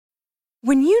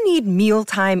When you need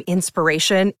mealtime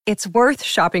inspiration, it's worth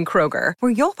shopping Kroger,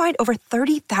 where you'll find over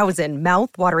 30,000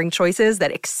 mouth-watering choices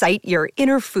that excite your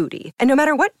inner foodie. And no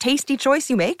matter what tasty choice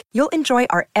you make, you'll enjoy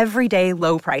our everyday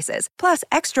low prices, plus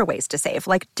extra ways to save,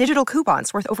 like digital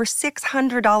coupons worth over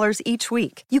 $600 each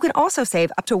week. You can also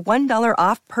save up to $1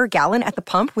 off per gallon at the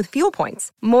pump with fuel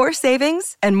points. More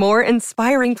savings and more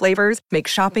inspiring flavors make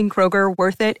shopping Kroger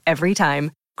worth it every time.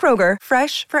 Kroger,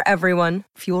 fresh for everyone.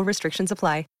 Fuel restrictions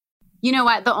apply. You know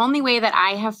what? The only way that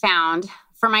I have found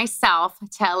for myself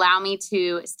to allow me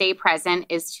to stay present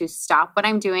is to stop what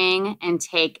I'm doing and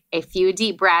take a few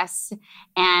deep breaths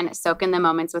and soak in the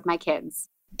moments with my kids.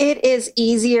 It is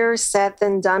easier said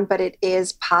than done, but it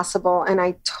is possible. And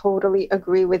I totally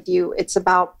agree with you. It's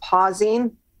about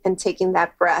pausing and taking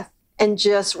that breath and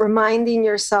just reminding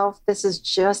yourself this is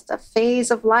just a phase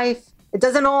of life. It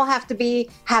doesn't all have to be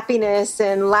happiness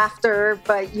and laughter,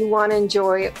 but you want to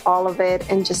enjoy all of it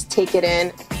and just take it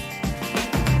in.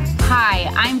 Hi,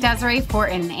 I'm Desiree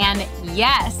Fortin, and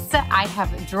yes, I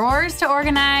have drawers to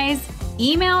organize,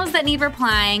 emails that need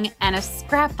replying, and a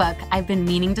scrapbook I've been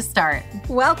meaning to start.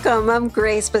 Welcome, I'm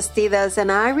Grace Bastidas,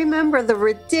 and I remember the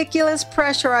ridiculous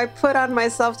pressure I put on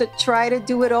myself to try to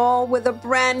do it all with a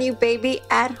brand new baby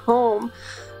at home.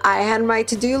 I had my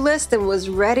to-do list and was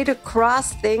ready to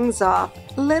cross things off.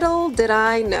 Little did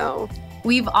I know.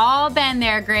 We've all been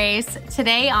there, Grace.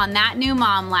 Today on That New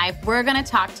Mom Life, we're going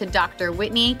to talk to Dr.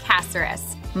 Whitney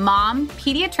Caceres, mom,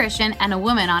 pediatrician, and a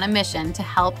woman on a mission to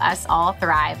help us all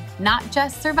thrive, not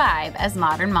just survive as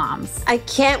modern moms. I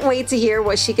can't wait to hear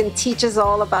what she can teach us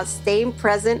all about staying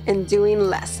present and doing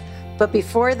less. But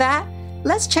before that,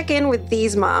 let's check in with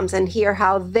these moms and hear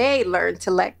how they learned to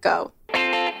let go.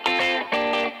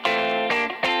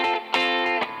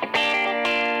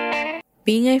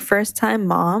 Being a first-time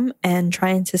mom and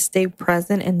trying to stay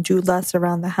present and do less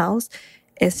around the house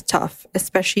is tough,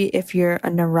 especially if you're a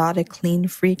neurotic clean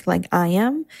freak like I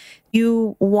am.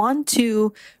 You want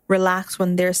to relax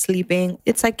when they're sleeping.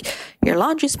 It's like your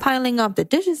laundry's piling up, the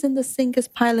dishes in the sink is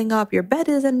piling up, your bed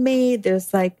isn't made,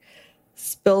 there's like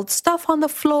spilled stuff on the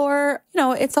floor. You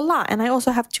know, it's a lot. And I also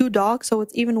have 2 dogs, so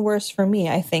it's even worse for me,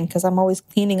 I think, because I'm always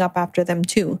cleaning up after them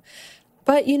too.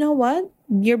 But you know what?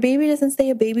 Your baby doesn't stay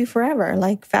a baby forever.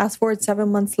 Like fast forward 7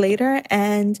 months later,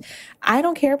 and I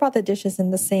don't care about the dishes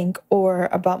in the sink or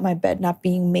about my bed not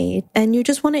being made. And you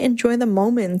just want to enjoy the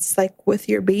moments like with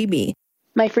your baby.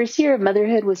 My first year of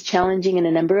motherhood was challenging in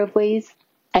a number of ways.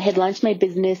 I had launched my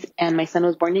business and my son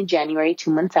was born in January,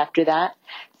 2 months after that.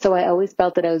 So I always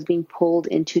felt that I was being pulled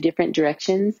in 2 different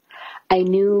directions. I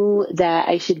knew that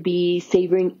I should be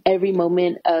savoring every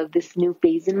moment of this new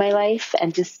phase in my life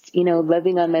and just,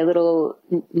 loving on my little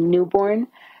newborn.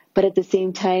 But at the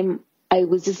same time, I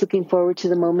was just looking forward to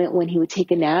the moment when he would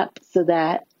take a nap so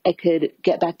that I could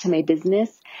get back to my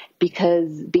business,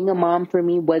 because being a mom for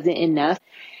me wasn't enough.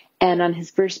 And on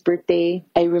his first birthday,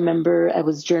 I remember I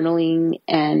was journaling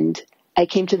and I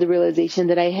came to the realization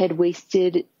that I had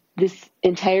wasted this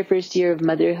entire first year of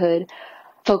motherhood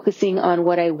focusing on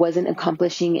what I wasn't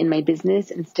accomplishing in my business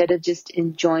instead of just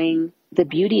enjoying the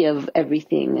beauty of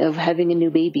everything, of having a new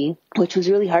baby, which was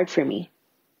really hard for me.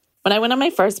 When I went on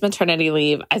my first maternity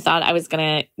leave, I thought I was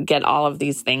going to get all of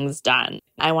these things done.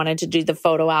 I wanted to do the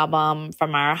photo album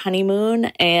from our honeymoon,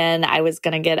 and I was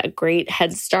going to get a great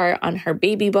head start on her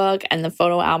baby book and the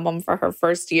photo album for her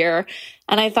first year.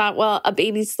 And I thought, well, a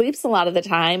baby sleeps a lot of the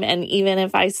time, and even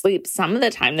if I sleep some of the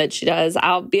time that she does,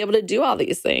 I'll be able to do all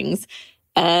these things.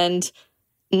 And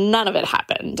none of it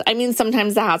happened. I mean,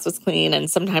 sometimes the house was clean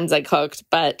and sometimes I cooked,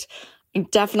 but I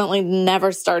definitely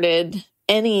never started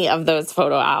any of those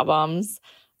photo albums.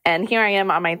 And here I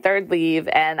am on my 3rd leave,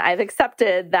 and I've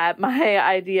accepted that my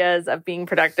ideas of being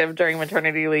productive during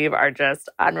maternity leave are just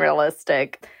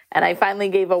unrealistic. And I finally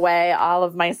gave away all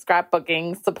of my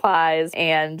scrapbooking supplies,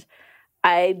 and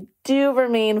I do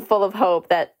remain full of hope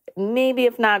that maybe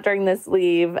if not during this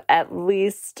leave, at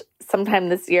least sometime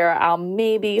this year, I'll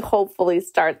hopefully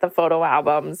start the photo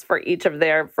albums for each of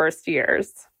their first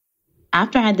years.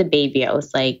 After I had the baby, I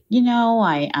was like,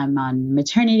 I'm on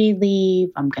maternity leave.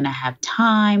 I'm going to have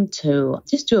time to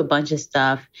just do a bunch of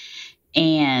stuff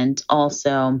and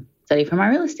also study for my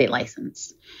real estate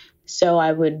license. So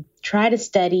I would try to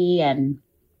study and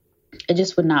it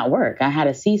just would not work. I had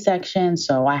a C-section,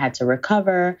 so I had to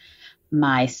recover.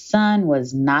 My son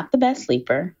was not the best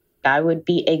sleeper. I would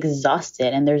be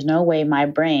exhausted, and there's no way my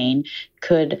brain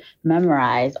could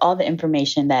memorize all the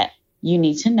information that you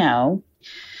need to know.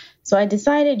 So I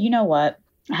decided, you know what?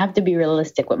 I have to be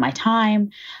realistic with my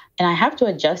time, and I have to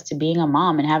adjust to being a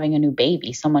mom and having a new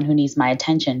baby, someone who needs my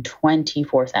attention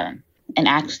 24/7. And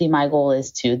actually, my goal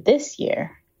is to this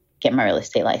year get my real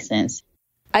estate license.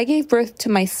 I gave birth to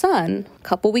my son. A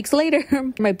couple weeks later,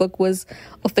 my book was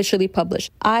officially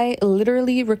published. I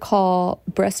literally recall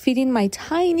breastfeeding my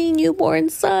tiny newborn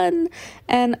son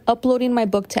and uploading my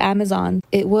book to Amazon.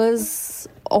 It was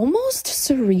almost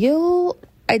surreal.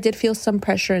 I did feel some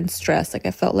pressure and stress. Like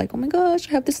I felt like, oh my gosh,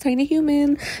 I have this tiny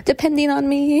human depending on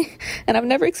me and I've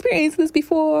never experienced this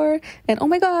before. And oh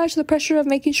my gosh, the pressure of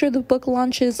making sure the book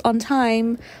launches on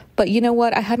time. But you know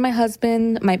what? I had my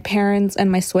husband, my parents, and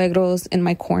my suegros in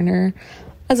my corner.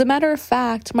 As a matter of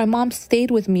fact, my mom stayed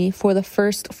with me for the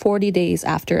first 40 days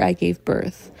after I gave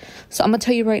birth. So I'm going to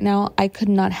tell you right now, I could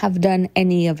not have done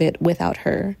any of it without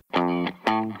her.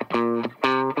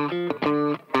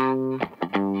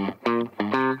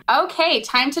 Okay,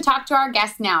 time to talk to our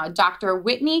guest now, Dr.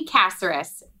 Whitney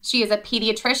Caceres. She is a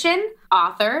pediatrician,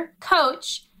 author,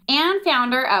 coach, and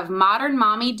founder of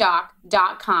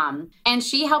modernmommydoc.com. And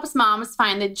she helps moms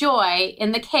find the joy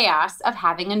in the chaos of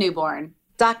having a newborn.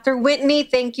 Dr. Whitney,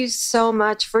 thank you so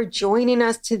much for joining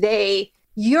us today.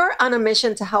 You're on a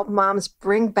mission to help moms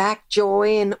bring back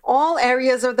joy in all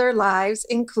areas of their lives,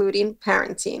 including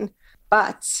parenting.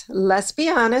 But let's be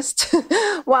honest,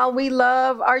 while we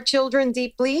love our children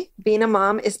deeply, being a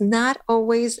mom is not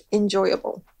always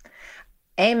enjoyable.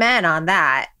 Amen on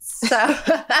that. So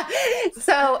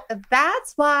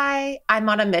that's why I'm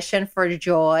on a mission for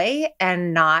joy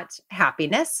and not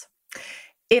happiness.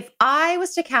 If I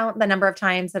was to count the number of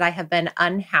times that I have been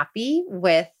unhappy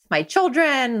with my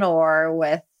children or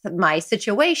with my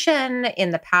situation in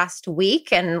the past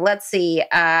week, and let's see,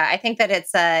 I think that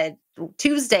it's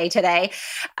Tuesday today,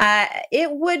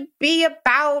 it would be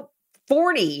about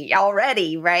 40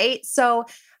 already, right? So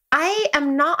I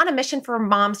am not on a mission for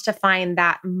moms to find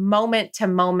that moment to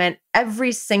moment,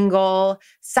 every single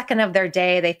second of their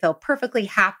day, they feel perfectly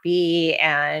happy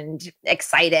and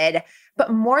excited,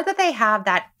 but more that they have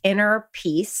that inner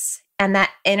peace and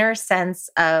that inner sense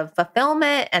of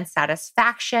fulfillment and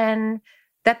satisfaction,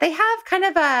 that they have kind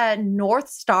of a North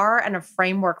Star and a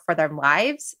framework for their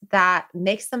lives that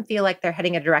makes them feel like they're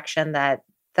heading a direction that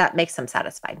makes them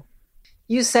satisfied.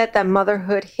 You said that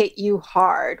motherhood hit you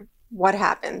hard. What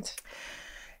happened?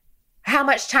 How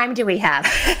much time do we have?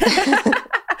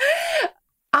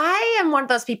 I am one of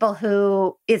those people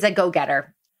who is a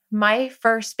go-getter. My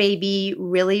first baby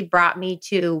really brought me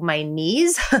to my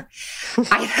knees.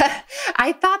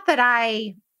 I thought that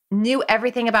I knew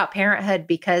everything about parenthood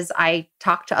because I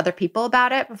talked to other people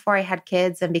about it before I had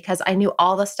kids and because I knew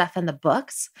all the stuff in the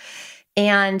books.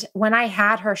 And when I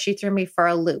had her, she threw me for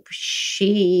a loop.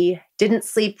 She didn't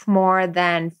sleep more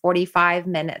than 45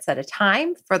 minutes at a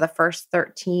time for the first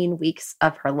 13 weeks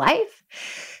of her life.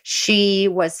 She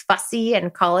was fussy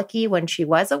and colicky when she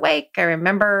was awake. I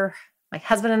remember my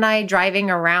husband and I driving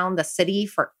around the city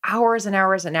for hours and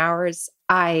hours and hours.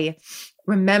 I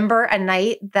remember a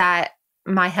night that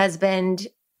my husband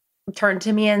turned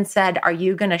to me and said, "Are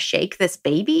you going to shake this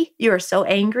baby? You are so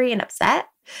angry and upset."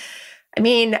 I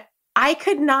mean, I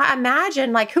could not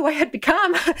imagine like who I had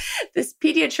become, this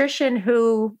pediatrician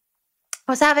who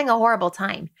was having a horrible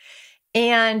time.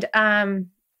 And,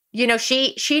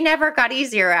 she never got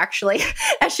easier actually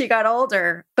as she got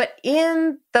older. But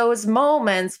in those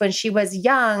moments when she was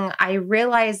young, I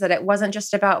realized that it wasn't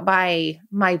just about my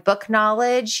book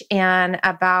knowledge and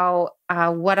about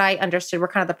what I understood were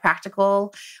kind of the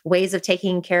practical ways of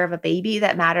taking care of a baby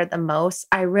that mattered the most.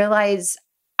 I realized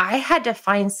I had to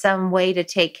find some way to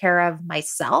take care of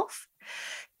myself,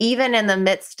 even in the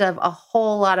midst of a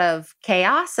whole lot of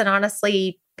chaos and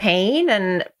honestly pain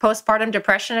and postpartum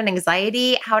depression and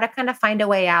anxiety, how to kind of find a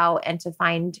way out and to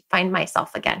find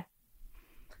myself again.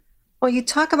 Well, you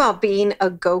talk about being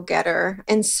a go-getter,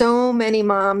 and so many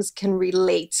moms can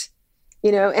relate,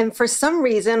 and for some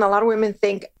reason, a lot of women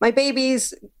think my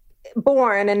baby's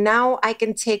born and now I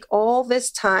can take all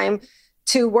this time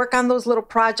to work on those little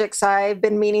projects I've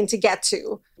been meaning to get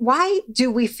to. Why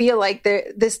do we feel like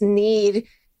this need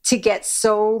to get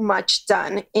so much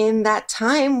done in that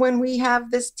time when we have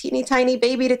this teeny tiny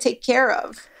baby to take care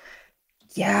of?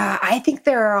 Yeah, I think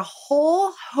there are a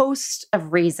whole host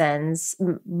of reasons.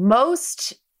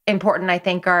 Most important, I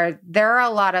think, there are a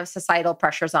lot of societal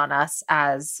pressures on us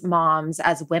as moms,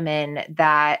 as women,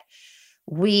 that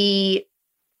we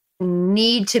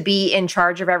need to be in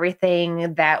charge of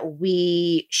everything, that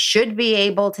we should be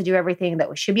able to do everything, that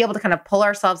we should be able to kind of pull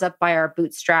ourselves up by our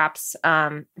bootstraps.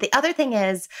 The other thing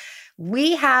is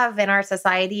we have in our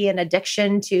society an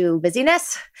addiction to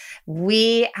busyness.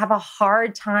 We have a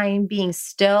hard time being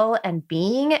still and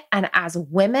being. And as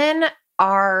women,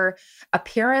 our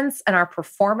appearance and our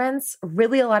performance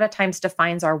really a lot of times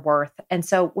defines our worth. And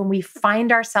so when we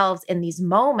find ourselves in these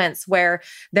moments where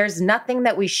there's nothing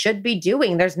that we should be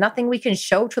doing, there's nothing we can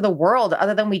show to the world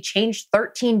other than we changed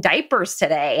 13 diapers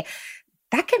today,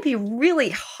 that can be really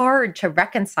hard to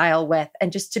reconcile with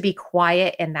and just to be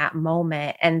quiet in that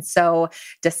moment. And so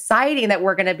deciding that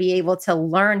we're going to be able to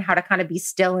learn how to kind of be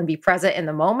still and be present in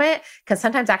the moment can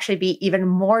sometimes actually be even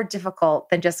more difficult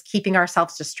than just keeping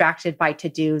ourselves distracted by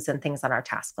to-dos and things on our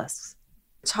task lists.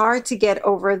 It's hard to get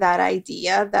over that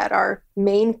idea that our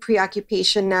main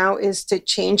preoccupation now is to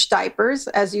change diapers,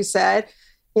 as you said,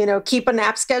 keep a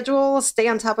nap schedule, stay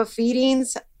on top of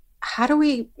feedings. How do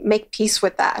we make peace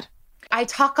with that? I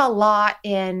talk a lot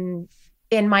in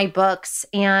my books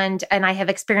and I have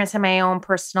experienced in my own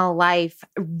personal life,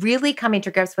 really coming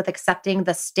to grips with accepting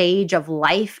the stage of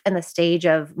life and the stage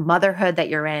of motherhood that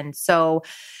you're in. So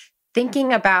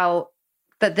thinking about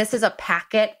that this is a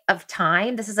packet of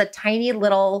time. This is a tiny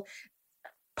little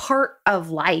part of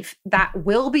life that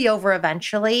will be over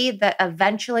eventually, that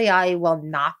eventually I will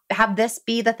not have this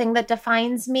be the thing that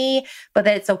defines me, but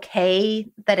that it's okay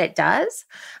that it does.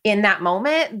 In that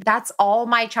moment, that's all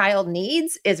my child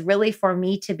needs, is really for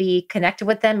me to be connected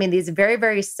with them in these very,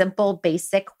 very simple,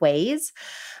 basic ways.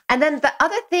 And then the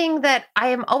other thing that I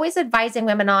am always advising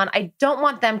women on, I don't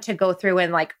want them to go through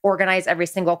and organize every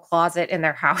single closet in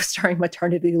their house during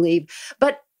maternity leave,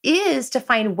 but is to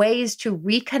find ways to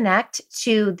reconnect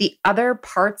to the other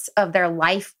parts of their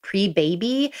life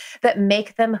pre-baby that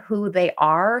make them who they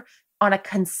are on a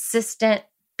consistent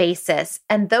basis.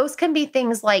 And those can be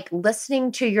things like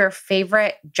listening to your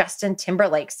favorite Justin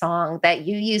Timberlake song that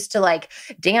you used to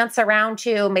dance around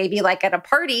to, maybe at a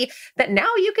party, that now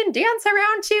you can dance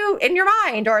around to in your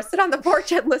mind or sit on the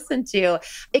porch and listen to.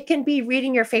 It can be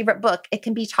reading your favorite book. It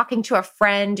can be talking to a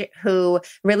friend who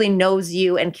really knows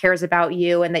you and cares about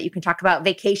you, and that you can talk about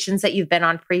vacations that you've been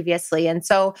on previously. And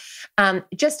so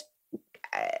just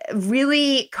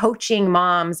really coaching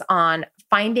moms on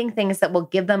finding things that will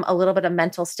give them a little bit of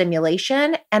mental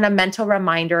stimulation and a mental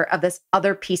reminder of this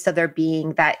other piece of their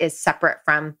being that is separate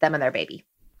from them and their baby.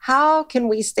 How can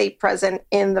we stay present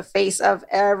in the face of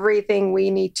everything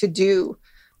we need to do?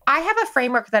 I have a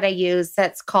framework that I use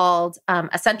that's called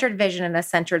a centered vision and a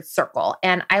centered circle.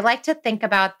 And I like to think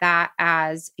about that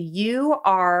as you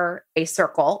are a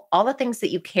circle, all the things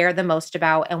that you care the most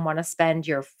about and want to spend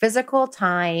your physical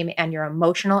time and your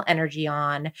emotional energy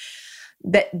on,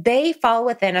 that they fall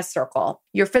within a circle.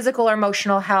 Your physical or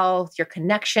emotional health, your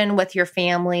connection with your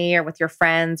family or with your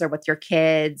friends or with your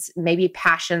kids, maybe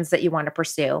passions that you want to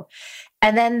pursue.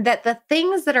 And then that the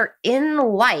things that are in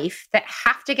life that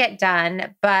have to get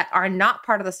done but are not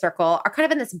part of the circle are kind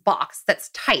of in this box that's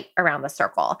tight around the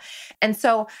circle. And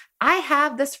so I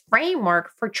have this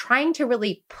framework for trying to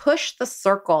really push the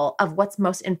circle of what's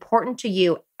most important to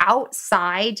you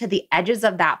outside to the edges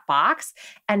of that box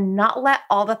and not let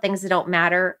all the things that don't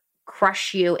matter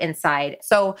crush you inside.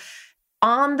 So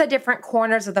on the different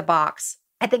corners of the box,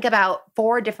 I think about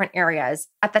 4 different areas.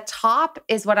 At the top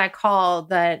is what I call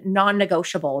the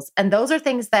non-negotiables. And those are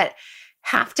things that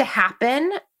have to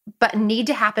happen, but need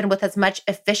to happen with as much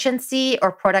efficiency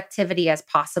or productivity as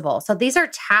possible. So these are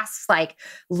tasks like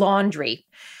laundry.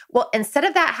 Well, instead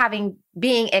of that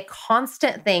being a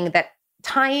constant thing that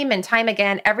time and time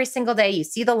again, every single day you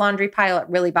see the laundry pile, it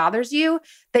really bothers you,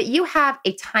 that you have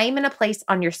a time and a place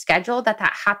on your schedule that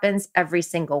happens every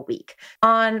single week.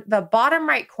 On the bottom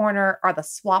right corner are the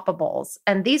swappables.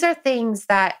 And these are things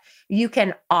that you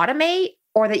can automate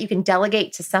or that you can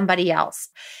delegate to somebody else.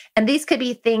 And these could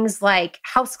be things like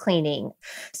house cleaning.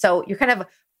 So you're kind of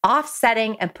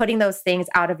offsetting and putting those things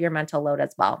out of your mental load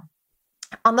as well.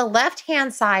 On the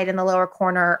left-hand side in the lower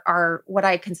corner are what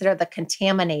I consider the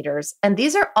contaminators. And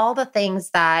these are all the things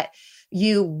that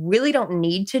you really don't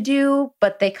need to do,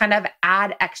 but they kind of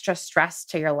add extra stress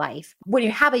to your life. When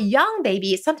you have a young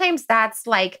baby, sometimes that's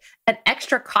like an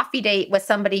extra coffee date with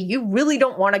somebody you really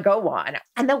don't want to go on.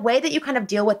 And the way that you kind of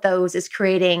deal with those is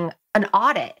creating an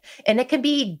audit. And it can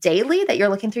be daily that you're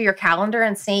looking through your calendar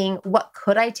and seeing, what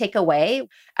could I take away?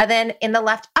 And then in the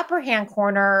left upper hand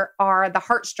corner are the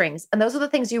heartstrings. And those are the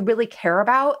things you really care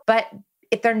about, but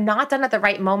if they're not done at the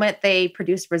right moment, they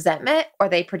produce resentment or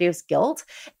they produce guilt.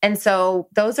 And so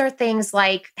those are things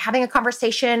like having a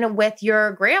conversation with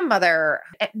your grandmother.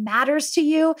 It matters to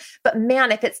you, but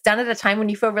man, if it's done at a time when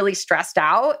you feel really stressed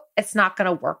out, it's not going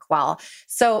to work well.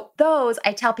 So those,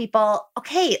 I tell people,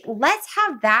 okay, let's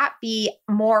have that be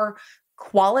more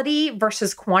quality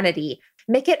versus quantity.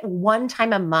 Make it one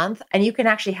time a month and you can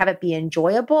actually have it be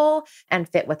enjoyable and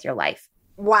fit with your life.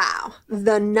 Wow.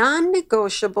 The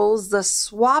non-negotiables, the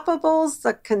swappables,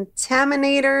 the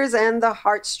contaminators, and the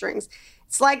heartstrings.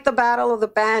 It's like the battle of the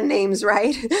band names,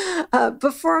 right?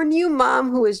 But for a new mom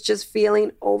who is just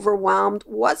feeling overwhelmed,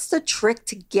 what's the trick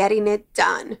to getting it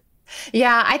done?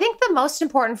 Yeah, I think the most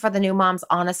important for the new moms,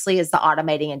 honestly, is the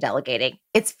automating and delegating.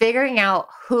 It's figuring out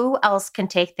who else can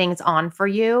take things on for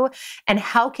you and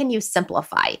how can you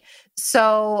simplify.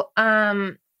 So,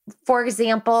 for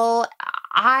example,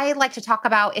 I like to talk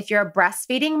about if you're a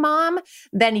breastfeeding mom,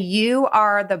 then you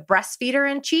are the breastfeeder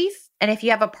in chief. And if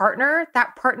you have a partner,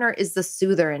 that partner is the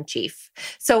soother in chief.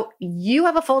 So you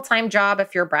have a full-time job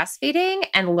if you're breastfeeding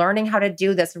and learning how to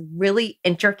do this really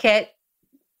intricate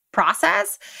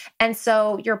process. And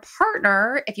so your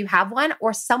partner, if you have one,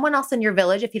 or someone else in your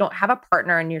village, if you don't have a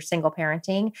partner and you're single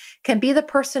parenting, can be the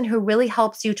person who really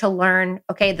helps you to learn,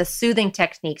 okay, the soothing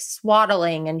techniques,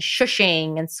 swaddling and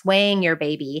shushing and swaying your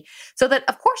baby. So that,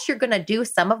 of course, you're going to do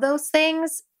some of those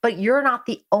things, but you're not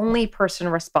the only person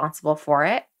responsible for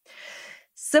it.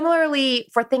 Similarly,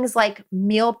 for things like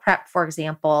meal prep, for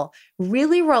example,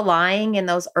 really relying in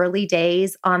those early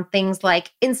days on things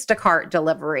like Instacart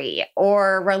delivery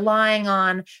or relying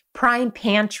on Prime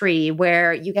Pantry,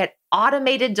 where you get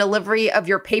automated delivery of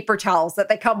your paper towels that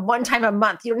they come one time a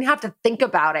month. You don't have to think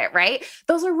about it, right?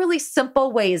 Those are really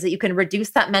simple ways that you can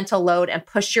reduce that mental load and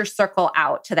push your circle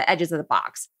out to the edges of the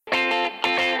box.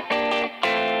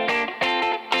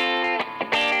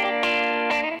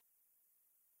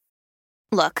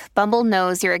 Look, Bumble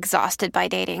knows you're exhausted by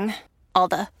dating. All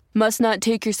the, must not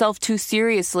take yourself too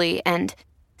seriously, and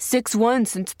 6'1"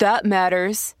 since that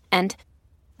matters. And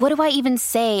what do I even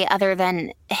say other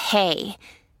than, hey?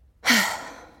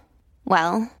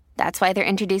 Well, that's why they're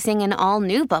introducing an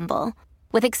all-new Bumble,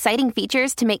 with exciting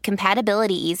features to make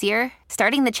compatibility easier,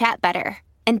 starting the chat better,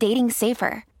 and dating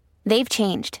safer. They've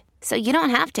changed, so you don't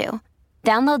have to.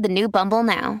 Download the new Bumble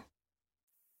now.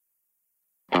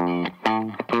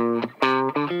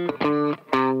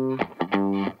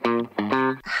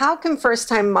 How can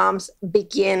first-time moms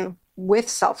begin with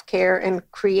self-care and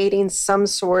creating some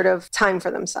sort of time for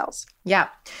themselves? Yeah.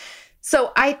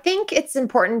 So I think it's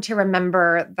important to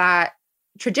remember that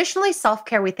traditionally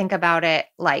self-care, we think about it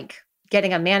like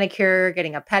getting a manicure,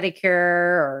 getting a pedicure,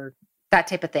 or that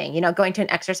type of thing, going to an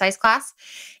exercise class.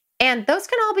 And those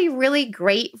can all be really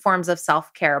great forms of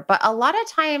self-care. But a lot of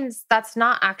times that's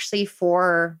not actually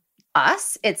for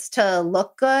us. It's to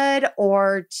look good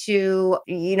or to,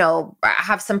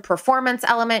 have some performance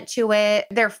element to it.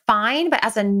 They're fine. But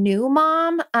as a new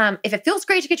mom, if it feels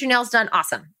great to get your nails done,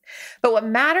 awesome. But what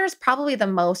matters probably the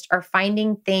most are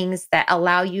finding things that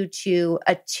allow you to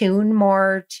attune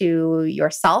more to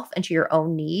yourself and to your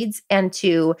own needs and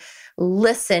to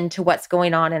listen to what's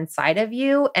going on inside of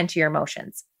you and to your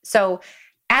emotions. So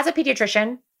as a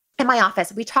pediatrician, in my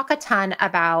office, we talk a ton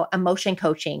about emotion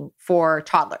coaching for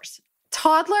toddlers.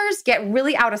 Toddlers get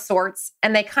really out of sorts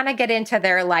and they kind of get into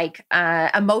their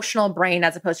emotional brain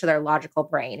as opposed to their logical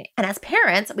brain. And as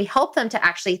parents, we help them to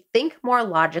actually think more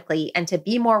logically and to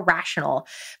be more rational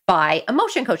by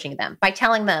emotion coaching them, by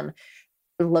telling them,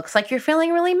 it looks like you're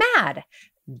feeling really mad.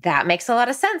 That makes a lot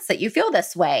of sense that you feel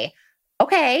this way.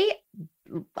 Okay,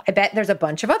 I bet there's a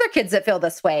bunch of other kids that feel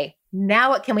this way. Now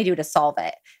what can we do to solve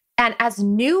it? And as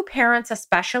new parents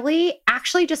especially,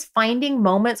 actually just finding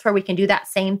moments where we can do that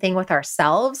same thing with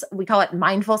ourselves. We call it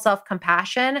mindful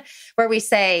self-compassion, where we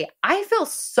say, I feel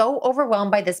so overwhelmed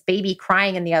by this baby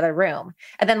crying in the other room.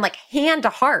 And then hand to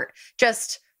heart,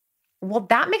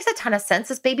 that makes a ton of sense.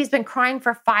 This baby's been crying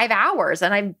for 5 hours.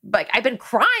 And I've been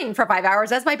crying for 5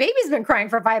 hours as my baby's been crying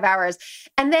for 5 hours.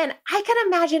 And then I can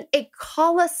imagine a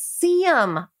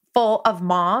coliseum full of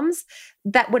moms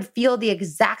that would feel the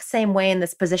exact same way in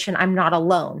this position. I'm not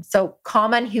alone. So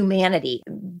common humanity.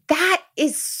 That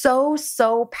is so,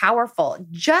 so powerful.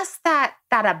 Just that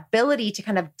ability to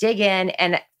kind of dig in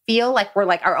and feel like we're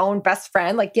our own best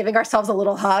friend, giving ourselves a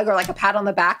little hug or a pat on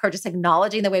the back or just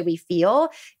acknowledging the way we feel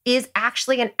is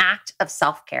actually an act of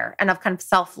self-care and of kind of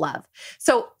self-love.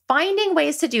 So finding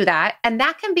ways to do that, and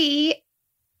that can be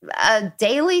a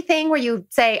daily thing where you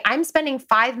say, I'm spending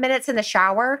 5 minutes in the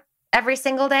shower every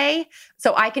single day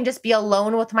so I can just be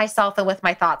alone with myself and with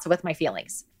my thoughts and with my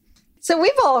feelings. So we've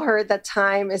all heard that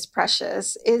time is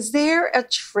precious. Is there a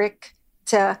trick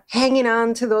to hanging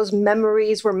on to those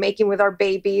memories we're making with our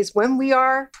babies when we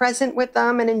are present with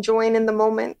them and enjoying in the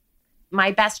moment?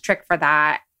 My best trick for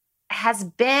that has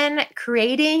been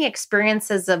creating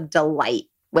experiences of delight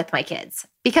with my kids,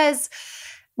 because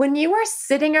When you are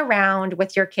sitting around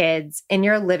with your kids in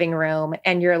your living room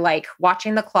and you're like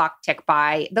watching the clock tick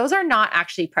by, those are not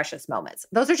actually precious moments.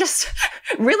 Those are just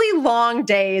really long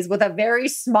days with a very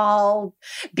small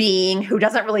being who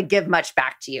doesn't really give much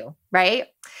back to you, right?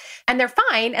 And they're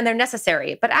fine and they're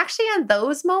necessary. But actually in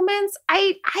those moments,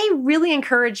 I really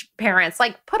encourage parents,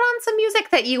 like put on some music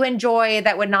that you enjoy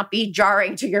that would not be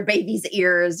jarring to your baby's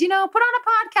ears. Put on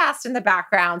a podcast in the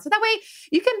background. So that way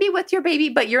you can be with your baby,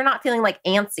 but you're not feeling like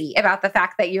antsy about the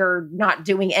fact that you're not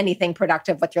doing anything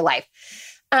productive with your life.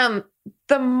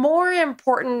 The more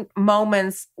important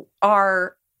moments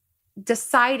are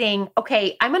deciding,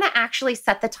 okay, I'm going to actually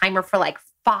set the timer for like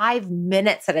 5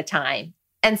 minutes at a time.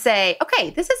 And say, okay,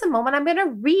 this is a moment I'm going to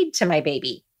read to my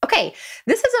baby. Okay,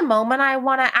 this is a moment I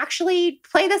want to actually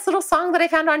play this little song that I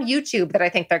found on YouTube that I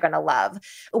think they're going to love.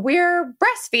 We're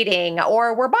breastfeeding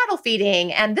or we're bottle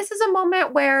feeding. And this is a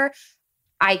moment where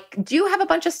I do have a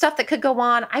bunch of stuff that could go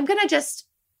on. I'm going to just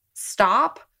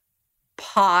stop,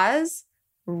 pause,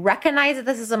 recognize that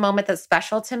this is a moment that's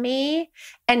special to me,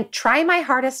 and try my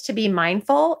hardest to be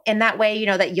mindful in that way,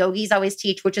 that yogis always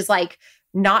teach, which is like,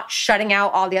 not shutting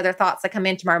out all the other thoughts that come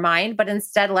into our mind, but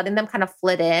instead letting them kind of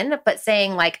flit in, but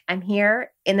saying like, I'm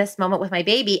here in this moment with my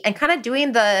baby, and kind of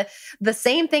doing the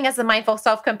same thing as the mindful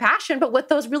self-compassion, but with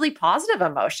those really positive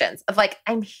emotions of like,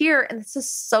 I'm here and this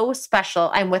is so special.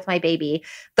 I'm with my baby.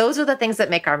 Those are the things that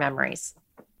make our memories.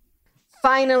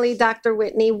 Finally, Dr.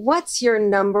 Whitney, what's your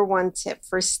number one tip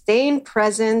for staying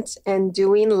present and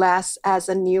doing less as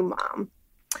a new mom?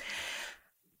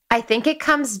 I think it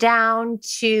comes down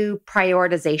to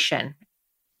prioritization.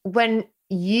 When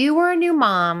you are a new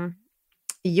mom,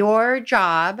 your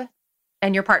job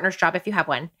and your partner's job, if you have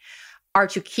one, are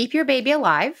to keep your baby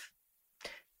alive,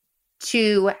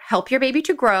 to help your baby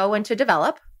to grow and to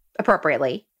develop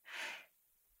appropriately,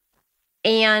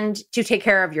 and to take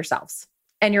care of yourselves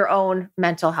and your own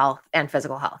mental health and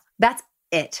physical health. That's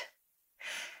it.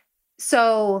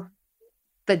 So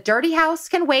the dirty house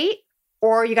can wait,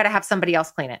 or you got to have somebody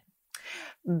else clean it.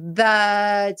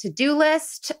 The to-do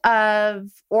list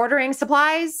of ordering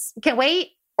supplies can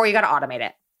wait, or you got to automate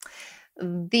it.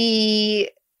 The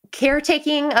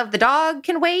caretaking of the dog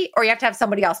can wait, or you have to have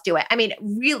somebody else do it. I mean,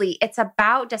 really, it's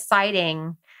about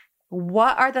deciding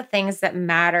what are the things that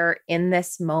matter in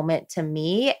this moment to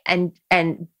me, and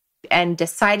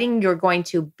deciding you're going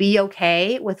to be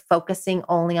okay with focusing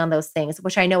only on those things,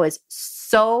 which I know is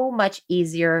so much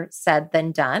easier said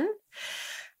than done.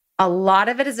 A lot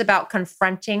of it is about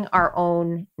confronting our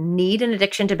own need and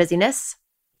addiction to busyness,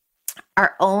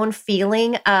 our own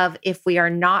feeling of if we are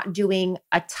not doing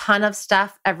a ton of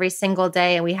stuff every single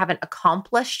day and we haven't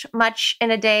accomplished much in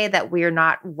a day, that we're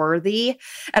not worthy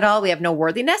at all. We have no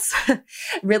worthiness,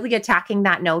 really attacking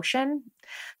that notion.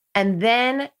 And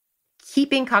then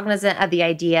keeping cognizant of the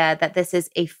idea that this is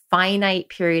a finite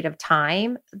period of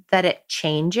time, that it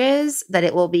changes, that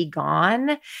it will be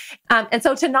gone. And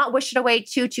so to not wish it away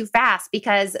too fast,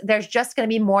 because there's just going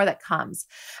to be more that comes.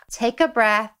 Take a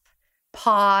breath,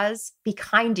 pause, be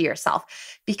kind to yourself,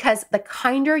 because the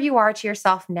kinder you are to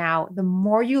yourself now, the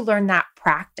more you learn that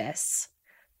practice,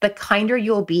 the kinder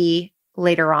you'll be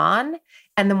later on,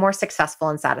 and the more successful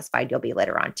and satisfied you'll be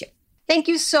later on too. Thank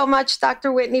you so much,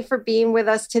 Dr. Whitney, for being with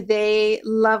us today.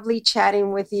 Lovely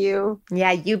chatting with you.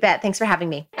 Yeah, you bet. Thanks for having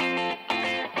me.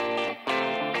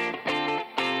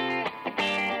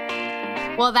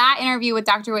 Well, that interview with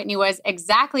Dr. Whitney was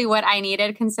exactly what I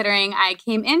needed, considering I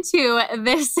came into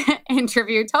this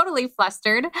interview totally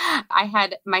flustered. I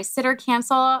had my sitter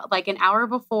cancel like an hour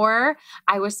before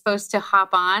I was supposed to hop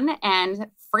on, and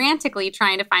frantically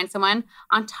trying to find someone,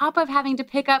 on top of having to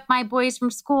pick up my boys from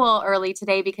school early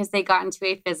today because they got into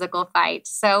a physical fight.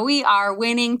 So we are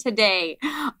winning today.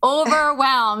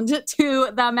 Overwhelmed to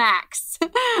the max.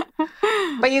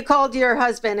 But you called your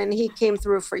husband and he came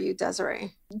through for you,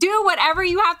 Desiree. Do whatever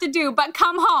you have to do, but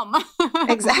come home.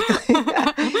 Exactly.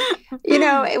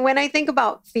 When I think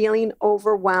about feeling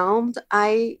overwhelmed,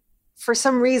 for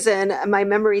some reason, my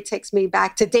memory takes me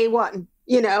back to day one.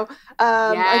 Yes.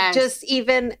 Like just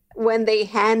even when they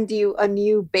hand you a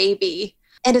new baby,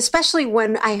 and especially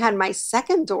when I had my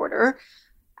second daughter,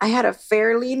 I had a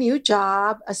fairly new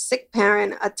job, a sick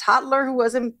parent, a toddler who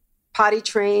wasn't potty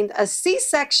trained, a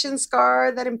C-section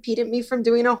scar that impeded me from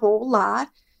doing a whole lot.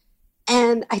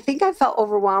 And I think I felt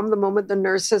overwhelmed the moment the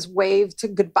nurses waved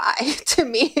goodbye to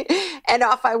me and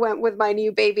off I went with my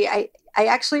new baby. I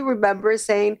actually remember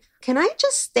saying, can I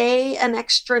just stay an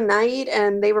extra night?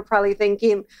 And they were probably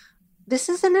thinking, this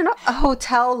isn't a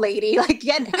hotel, lady. Like,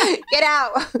 get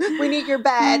out. We need your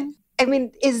bed. I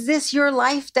mean, is this your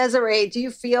life, Desiree? Do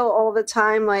you feel all the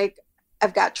time like,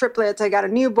 I've got triplets, I got a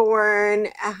newborn.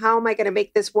 How am I going to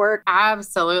make this work?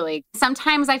 Absolutely.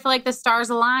 Sometimes I feel like the stars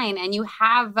align and you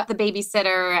have the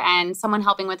babysitter and someone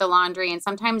helping with the laundry, and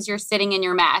sometimes you're sitting in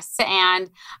your mess. And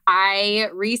I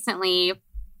recently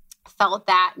felt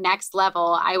that next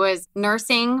level. I was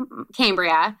nursing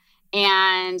Cambria,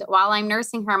 and while I'm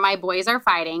nursing her, my boys are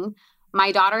fighting.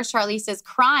 My daughter, Charlize, is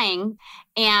crying,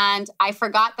 and I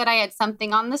forgot that I had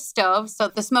something on the stove. So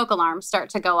the smoke alarms start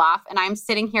to go off, and I'm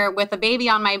sitting here with a baby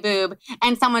on my boob,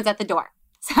 and someone's at the door.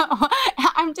 So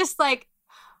I'm just like,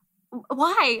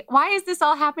 why? Why is this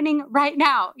all happening right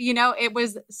now? You know, it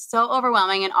was so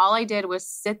overwhelming, and all I did was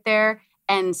sit there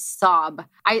and sob.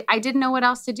 I didn't know what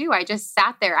else to do. I just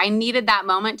sat there. I needed that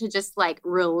moment to just like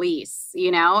release,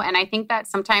 you know? And I think that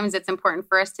sometimes it's important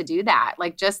for us to do that.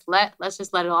 Like let's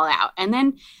just let it all out. And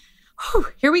then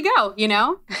here we go, you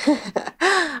know?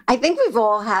 I think we've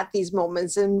all had these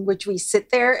moments in which we sit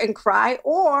there and cry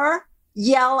or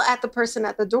yell at the person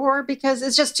at the door because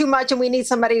it's just too much and we need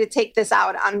somebody to take this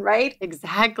out on, right?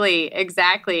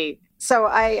 Exactly. So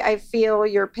I feel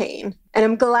your pain, and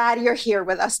I'm glad you're here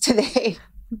with us today.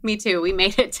 Me too. We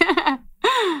made it.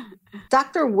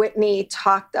 Dr. Whitney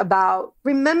talked about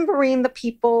remembering the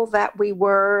people that we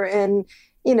were, and,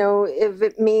 you know, if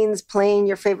it means playing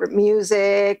your favorite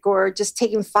music or just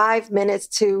taking 5 minutes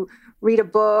to read a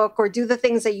book or do the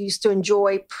things that you used to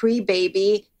enjoy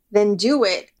pre-baby, then do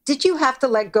it. Did you have to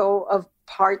let go of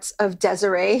parts of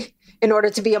Desiree in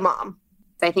order to be a mom?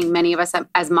 I think many of us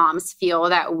as moms feel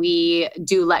that we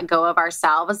do let go of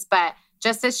ourselves, but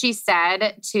just as she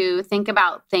said, to think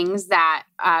about things that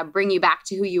bring you back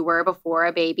to who you were before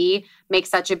a baby makes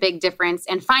such a big difference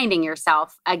in finding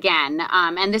yourself again.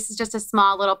 And this is just a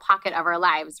small little pocket of our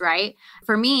lives, right?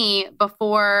 For me,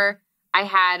 before I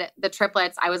had the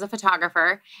triplets, I was a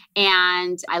photographer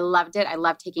and I loved it. I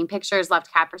loved taking pictures, loved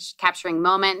capturing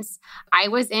moments. I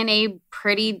was in a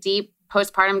pretty deep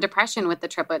postpartum depression with the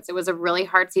triplets. It was a really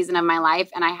hard season of my life,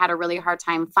 and I had a really hard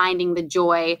time finding the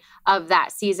joy of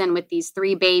that season with these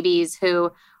 3 babies who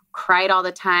cried all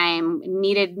the time,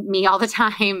 needed me all the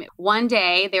time. One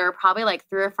day, they were probably like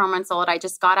 3 or 4 months old. I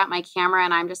just got out my camera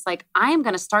and I'm just like, I am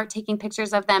going to start taking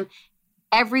pictures of them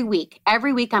every week.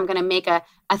 Every week, I'm going to make a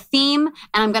theme and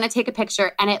I'm going to take a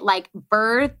picture. And it like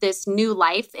birthed this new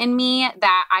life in me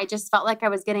that I just felt like I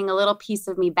was getting a little piece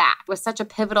of me back. It was such a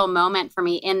pivotal moment for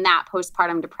me in that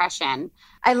postpartum depression.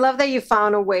 I love that you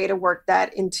found a way to work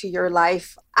that into your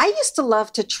life. I used to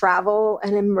love to travel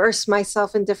and immerse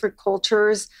myself in different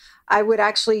cultures. I would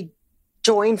actually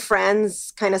join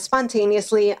friends kind of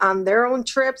spontaneously on their own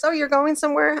trips. Oh, you're going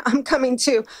somewhere? I'm coming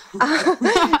too.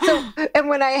 And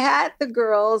when I had the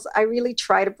girls, I really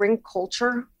try to bring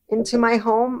culture into my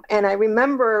home. And I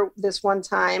remember this one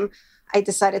time I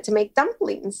decided to make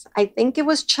dumplings. I think it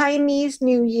was Chinese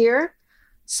New Year.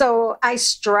 So I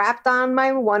strapped on my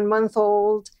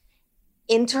 1-month-old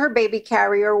into her baby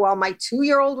carrier while my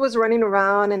 2-year-old was running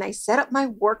around, and I set up my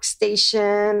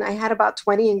workstation. I had about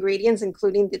 20 ingredients,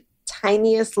 including the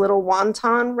tiniest little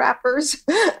wonton wrappers.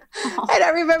 And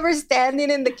I remember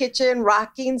standing in the kitchen,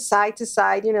 rocking side to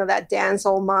side, you know, that dance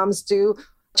old moms do,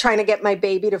 trying to get my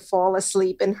baby to fall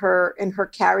asleep in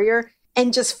her carrier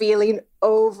and just feeling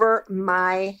over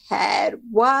my head.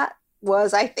 What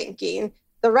was I thinking?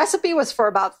 The recipe was for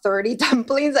about 30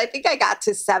 dumplings. I think I got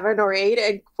to 7 or 8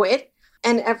 and quit.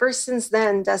 And ever since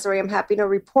then, Desiree, I'm happy to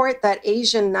report that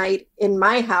Asian night in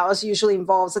my house usually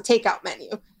involves a takeout menu.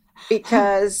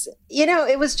 Because, you know,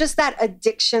 it was just that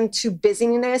addiction to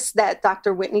busyness that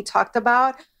Dr. Whitney talked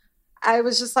about. I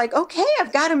was just like, okay,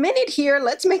 I've got a minute here.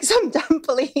 Let's make some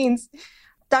dumplings.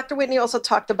 Dr. Whitney also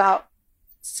talked about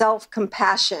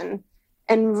self-compassion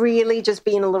and really just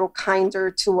being a little kinder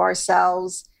to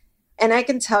ourselves. And I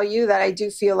can tell you that I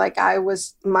do feel like I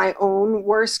was my own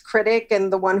worst critic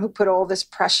and the one who put all this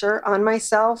pressure on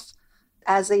myself.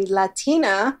 As a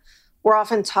Latina, we're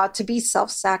often taught to be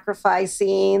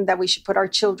self-sacrificing, that we should put our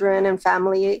children and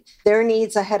family, their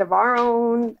needs ahead of our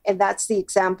own. And that's the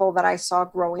example that I saw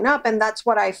growing up. And that's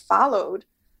what I followed.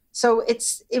 So it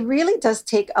really does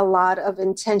take a lot of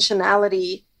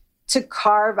intentionality to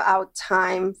carve out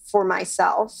time for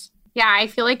myself. Yeah, I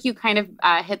feel like you kind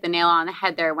of hit the nail on the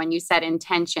head there when you said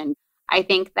intention. I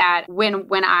think that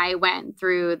when I went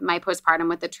through my postpartum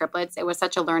with the triplets, it was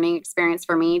such a learning experience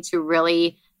for me to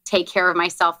really take care of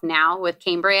myself now with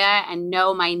Cambria and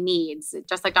know my needs.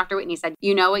 Just like Dr. Whitney said,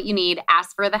 you know what you need,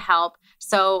 ask for the help.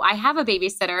 So I have a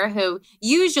babysitter who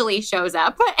usually shows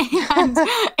up and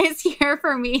is here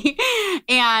for me.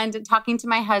 And talking to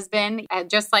my husband,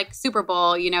 just like Super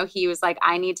Bowl, you know, he was like,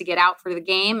 I need to get out for the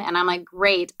game. And I'm like,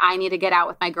 great, I need to get out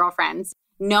with my girlfriends.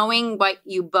 knowing what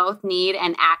you both need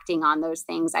and acting on those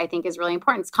things, I think is really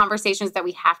important. It's conversations that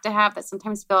we have to have that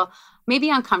sometimes feel maybe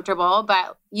uncomfortable,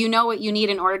 but you know what you need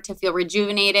in order to feel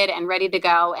rejuvenated and ready to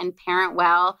go and parent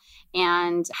well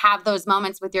and have those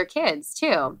moments with your kids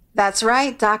too. That's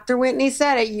right. Dr. Whitney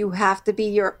said it. You have to be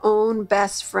your own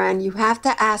best friend. You have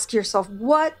to ask yourself,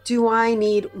 what do I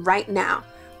need right now?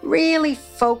 Really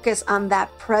focus on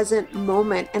that present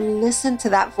moment and listen to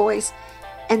that voice.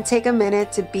 And take a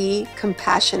minute to be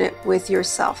compassionate with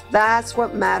yourself. That's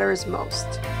what matters most.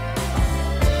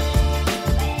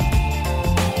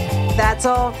 That's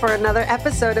all for another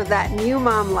episode of That New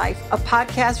Mom Life, a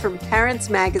podcast from Parents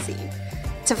Magazine.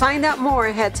 To find out more,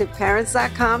 head to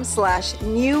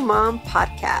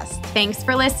parents.com/newmompodcast. Thanks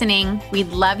for listening.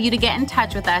 We'd love you to get in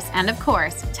touch with us. And of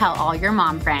course, tell all your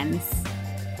mom friends.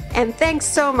 And thanks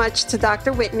so much to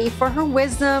Dr. Whitney for her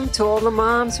wisdom, to all the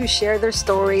moms who share their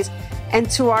stories, and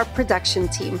to our production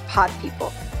team, Pod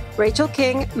People, Rachel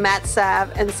King, Matt Sav,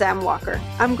 and Sam Walker.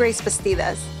 I'm Grace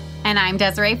Bastidas. And I'm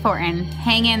Desiree Fortin.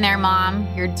 Hang in there, Mom.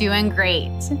 You're doing great.